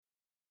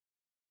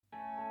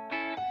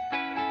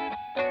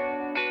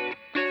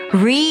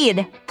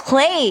Read,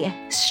 play,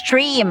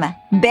 stream,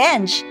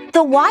 binge.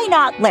 The Why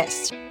Not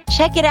list.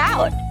 Check it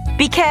out.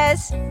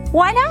 Because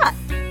why not?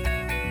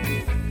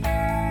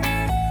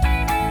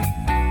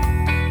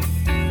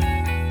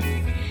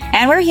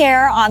 And we're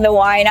here on the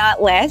Why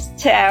Not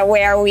list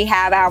where we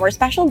have our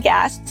special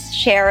guests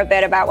share a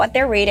bit about what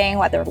they're reading,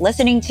 what they're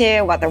listening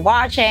to, what they're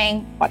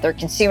watching, what they're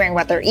consuming,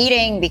 what they're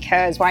eating,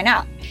 because why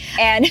not?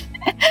 And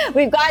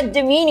we've got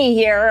Damini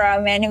here,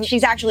 and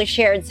she's actually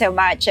shared so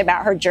much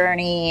about her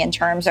journey in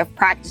terms of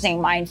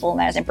practicing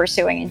mindfulness and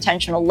pursuing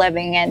intentional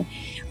living, and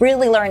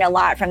really learned a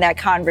lot from that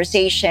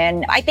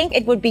conversation. I think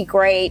it would be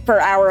great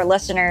for our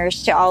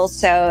listeners to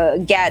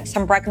also get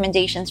some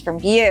recommendations from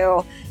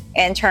you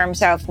in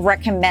terms of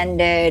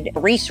recommended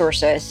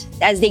resources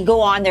as they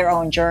go on their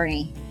own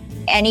journey.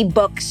 Any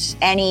books,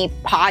 any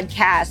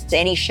podcasts,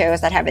 any shows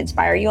that have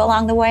inspired you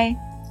along the way?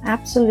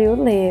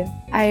 Absolutely.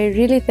 I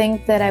really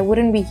think that I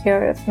wouldn't be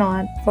here if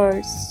not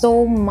for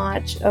so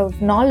much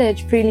of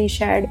knowledge freely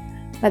shared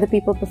by the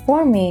people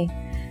before me.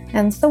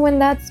 And so in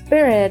that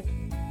spirit,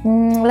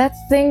 let's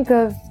think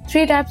of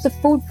 3 types of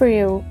food for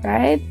you,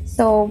 right?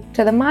 So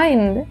to the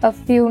mind, a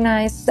few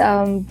nice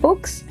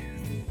books.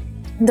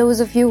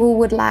 Those of you who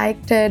would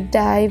like to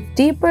dive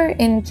deeper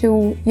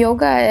into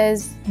yoga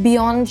as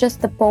beyond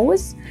just the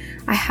pose,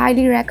 I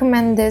highly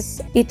recommend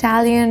this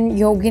Italian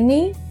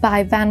yogini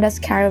by Vanda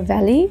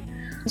Scaravelli.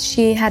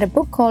 She had a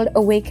book called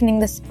Awakening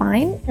the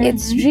Spine. Mm-hmm.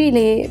 It's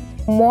really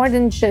more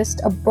than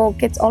just a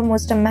book. It's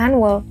almost a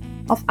manual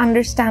of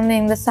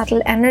understanding the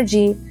subtle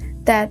energy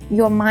that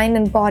your mind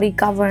and body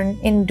govern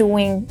in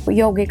doing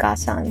yogic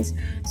asanas.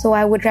 So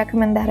I would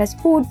recommend that as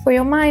food for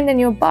your mind and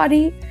your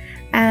body.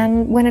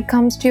 And when it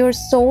comes to your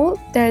soul,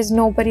 there is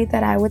nobody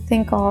that I would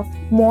think of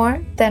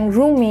more than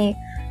Rumi.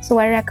 So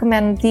I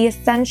recommend The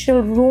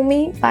Essential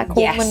Rumi by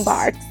Coleman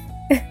Barthes.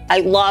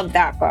 I love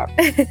that book.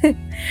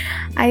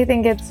 I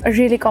think it's a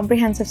really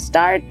comprehensive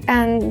start.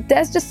 And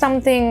there's just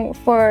something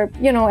for,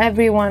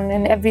 everyone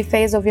in every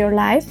phase of your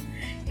life.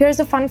 Here's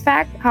a fun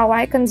fact, how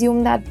I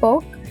consume that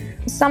book.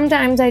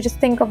 Sometimes I just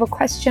think of a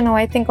question or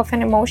I think of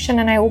an emotion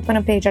and I open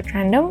a page at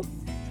random.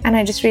 And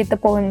I just read the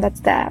poem that's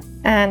there.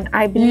 And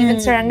I believe in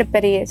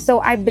serendipity. So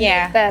I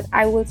believe that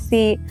I will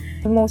see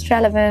the most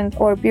relevant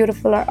or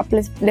beautiful or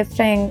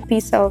uplifting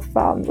piece of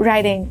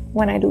writing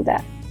when I do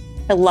that.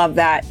 I love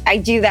that. I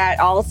do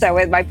that also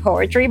with my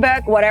poetry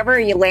book.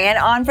 Whatever you land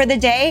on for the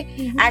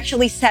day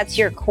actually sets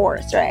your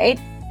course, right?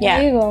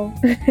 Yeah. There you go.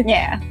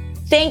 Yeah.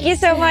 Thank you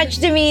so much,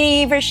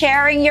 Damini, for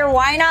sharing your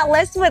Why Not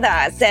list with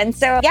us. And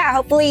so,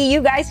 hopefully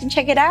you guys can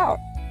check it out.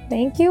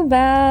 Thank you,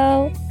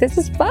 Belle. This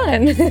is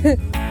fun.